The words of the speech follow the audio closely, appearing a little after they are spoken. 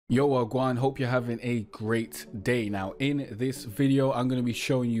Yo, Guan, hope you're having a great day. Now, in this video, I'm going to be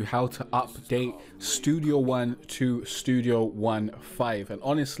showing you how to update Studio One to Studio One 5. And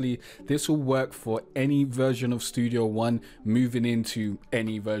honestly, this will work for any version of Studio One moving into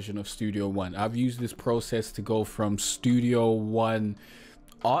any version of Studio One. I've used this process to go from Studio One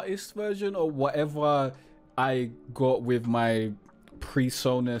artist version or whatever I got with my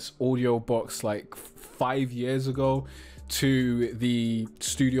PreSonus audio box like 5 years ago to the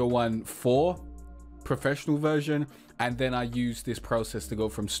Studio One 4 professional version, and then I use this process to go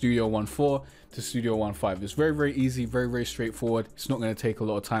from Studio One 4 to Studio One 5. It's very, very easy, very, very straightforward. It's not going to take a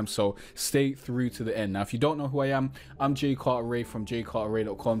lot of time, so stay through to the end. Now, if you don't know who I am, I'm Jay Carter from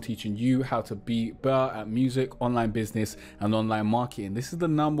jcarterray.com, teaching you how to be better at music, online business, and online marketing. This is the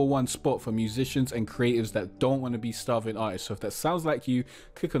 #1 spot for musicians and creatives that don't want to be starving artists. So if that sounds like you,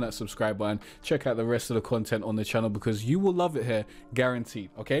 click on that subscribe button, check out the rest of the content on the channel because you will love it here, guaranteed.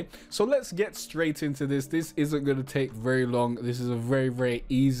 Okay, so let's get straight into this. This isn't going to take very long. This is a very, very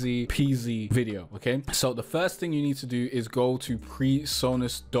easy peasy video. Okay, so the first thing you need to do is go to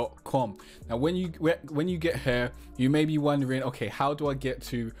presonus.com. Now when you get here, you may be wondering, okay, how do I get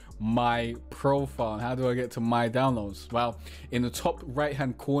to my profile? How do I get to my downloads? Well, in the top right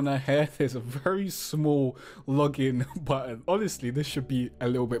hand corner here, there's a very small login button. Honestly, this should be a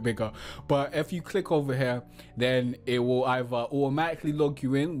little bit bigger, but if you click over here, then it will either automatically log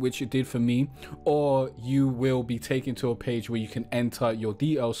you in, which it did for me, or you will be taken to a page where you can enter your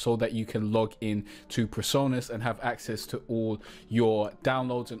details so that you can log in to PreSonus and have access to all your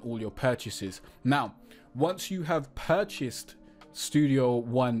downloads and all your purchases. Now, once you have purchased Studio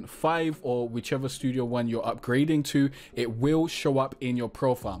One 5 or whichever Studio One you're upgrading to, it will show up in your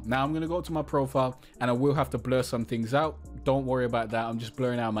profile. Now I'm going to go to my profile and I will have to blur some things out. Don't worry about that. I'm just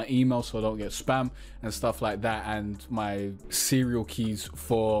blurring out my email so I don't get spam and stuff like that, and my serial keys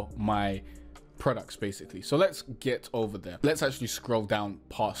for my products basically. So let's get over there. Let's actually scroll down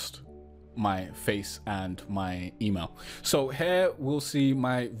past my face and my email. So here we'll see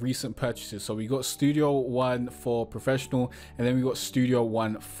my recent purchases. So we got Studio One 4 Professional, and then we got Studio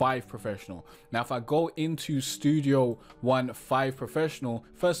One 5 Professional. Now if I go into Studio One 5 Professional,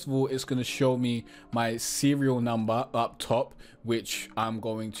 first of all, it's going to show me my serial number up top, which I'm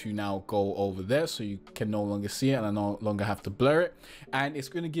going to now go over there so you can no longer see it and I no longer have to blur it. And it's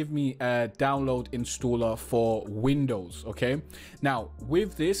going to give me a download installer for Windows. Okay, now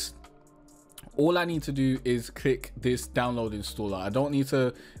with this, all I need to do is click this download installer. I don't need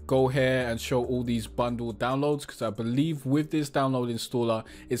to go here and show all these bundled downloads because I believe with this download installer,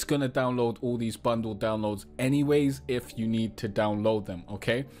 it's going to download all these bundled downloads anyways if you need to download them.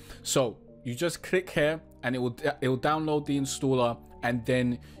 Okay, so you just click here and it will download the installer, and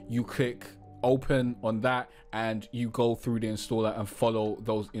then you click open on that and you go through the installer and follow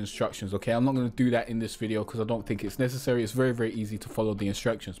those instructions. Okay, I'm not going to do that in this video because I don't think it's necessary. It's very, very easy to follow the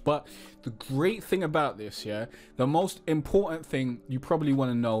instructions. But the great thing about this, yeah, the most important thing you probably want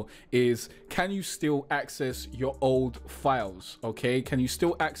to know is, can you still access your old files? Okay, can you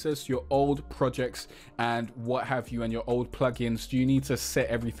still access your old projects and what have you, and your old plugins? Do you need to set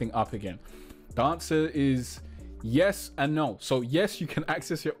everything up again? The answer is yes and no. So yes, you can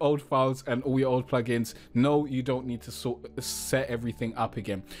access your old files and all your old plugins. No, you don't need to set everything up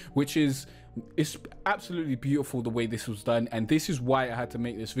again, which is, it's absolutely beautiful the way this was done. And this is why I had to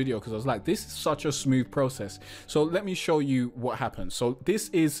make this video, because I was like, this is such a smooth process. So let me show you what happened. So this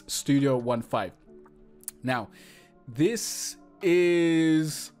is Studio One 5. Now this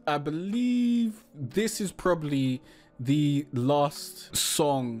is, I believe this is probably the last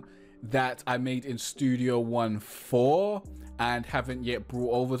song that I made in Studio One 4 and haven't yet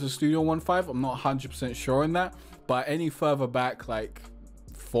brought over to Studio One 5. I'm not 100% sure on that, but any further back, like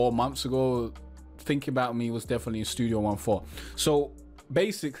 4 months ago, Think About Me was definitely in Studio One 4. So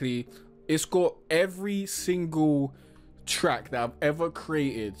basically, it's got every single track that I've ever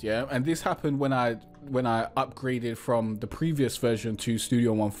created, yeah, and this happened when I upgraded from the previous version to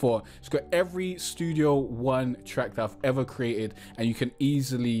Studio One 4. It's got every Studio One track that I've ever created, and you can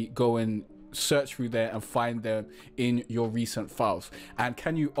easily go and search through there and find them in your recent files. And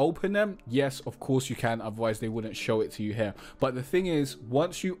can you open them? Yes, of course you can, otherwise they wouldn't show it to you here. But the thing is,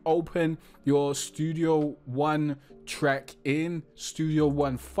 once you open your Studio One track in Studio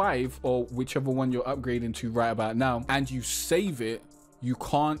One 5 or whichever one you're upgrading to right about now, and you save it, you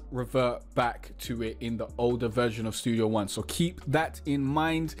can't revert back to it in the older version of Studio One. So keep that in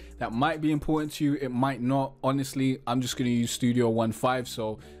mind. That might be important to you, it might not. Honestly, I'm just going to use Studio One 5,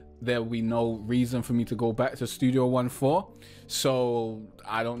 so there will be no reason for me to go back to Studio One 4, so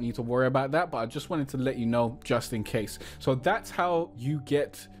I don't need to worry about that. But I just wanted to let you know just in case. So that's how you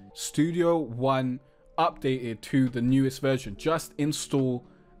get Studio One updated to the newest version. Just install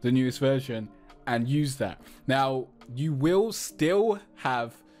the newest version and use that. Now, you will still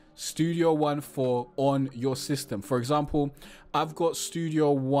have Studio One 4 on your system. For example, I've got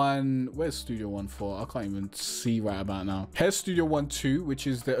Studio One. Where's Studio One 4? I can't even see right about now. Here's Studio One 2, which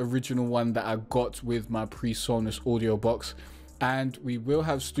is the original one that I got with my PreSonus audio box. And we will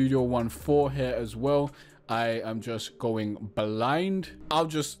have Studio One 4 here as well. I am just going blind. I'll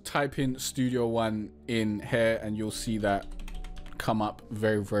just type in Studio One in here and you'll see that come up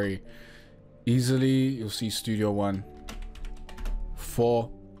very, very easily. You'll see Studio One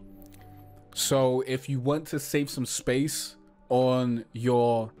 4. So if you want to save some space on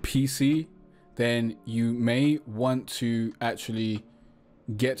your PC, then you may want to actually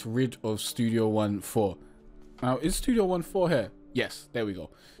get rid of Studio One 4. Now, is Studio One 4 here? Yes, there we go.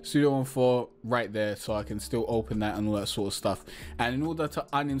 Studio One 4 right there, so I can still open that and all that sort of stuff. And in order to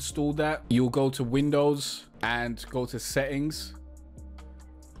uninstall that, you'll go to Windows and go to Settings.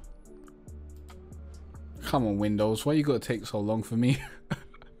 Come on, Windows, why you gotta take so long for me?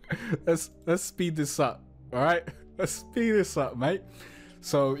 let's speed this up. All right, let's speed this up, mate.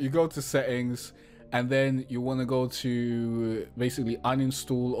 So you go to Settings, and then you want to go to basically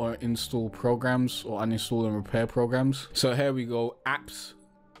uninstall or install programs, or uninstall and repair programs. So here we go, apps.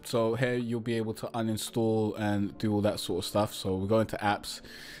 So here you'll be able to uninstall and do all that sort of stuff. So we go into apps,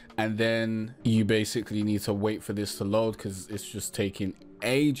 and then you basically need to wait for this to load because it's just taking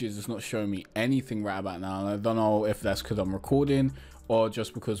ages. It's not showing me anything right about now. And I don't know if that's because I'm recording or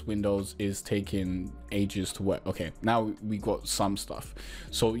just because Windows is taking ages to work. Okay, now we got some stuff.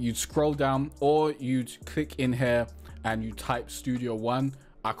 So you'd scroll down, or you'd click in here and you type Studio One.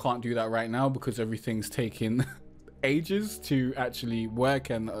 I can't do that right now because everything's taking ages to actually work,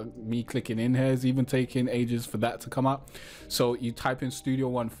 and me clicking in here is even taking ages for that to come up. So you type in Studio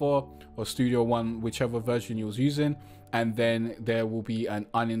One 4 or Studio One, whichever version you was using, and then there will be an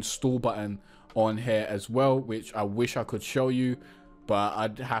uninstall button on here as well, which I wish I could show you, but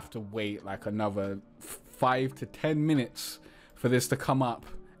I'd have to wait like another 5 to 10 minutes for this to come up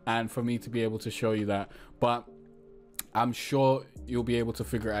and for me to be able to show you that. But I'm sure you'll be able to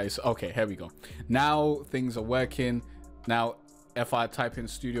figure it out. So, okay, here we go. Now things are working. Now, if I type in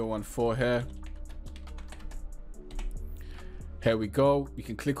Studio One 4 here we go. We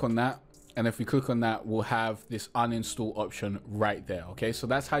can click on that. And if we click on that, we'll have this uninstall option right there. Okay, so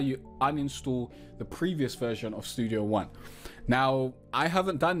that's how you uninstall the previous version of Studio One. Now, I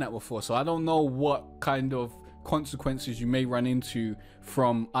haven't done that before, so I don't know what kind of consequences you may run into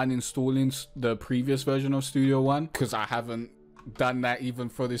from uninstalling the previous version of Studio One, because I haven't done that even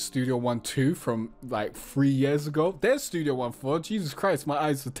for this Studio One 2 from like 3 years ago. There's Studio One 4. Jesus Christ, my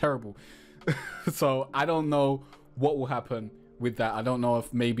eyes are terrible. So I don't know what will happen with that. I don't know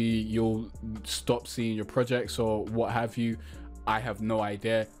if maybe you'll stop seeing your projects or what have you. I have no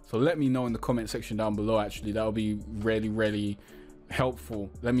idea. So let me know in the comment section down below. Actually, that'll be really helpful.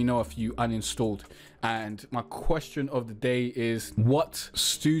 Let me know if you uninstalled. And my question of the day is, what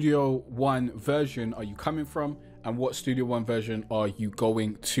Studio One version are you coming from, and what Studio One version are you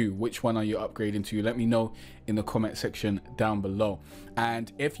going to? Which one are you upgrading to? Let me know in the comment section down below.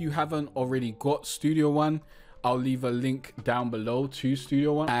 And if you haven't already got Studio One, I'll leave a link down below to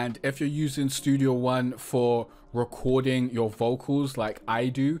Studio One. And if you're using Studio One for recording your vocals like I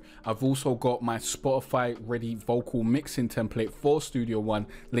do, I've also got my Spotify ready vocal mixing template for Studio One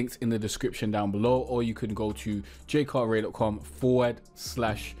linked in the description down below, or you can go to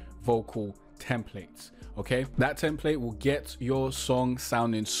jcartray.com/vocal templates. Okay, that template will get your song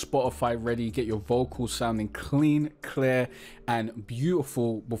sounding Spotify ready, get your vocals sounding clean, clear and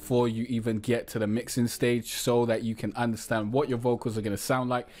beautiful before you even get to the mixing stage, so that you can understand what your vocals are going to sound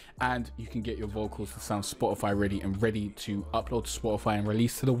like, and you can get your vocals to sound Spotify ready and ready to upload to Spotify and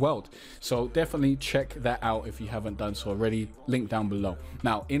release to the world. So definitely check that out if you haven't done so already. Link down below.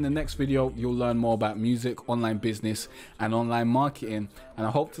 Now in the next video, you'll learn more about music, online business and online marketing, and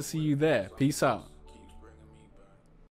I hope to see you there. Peace out.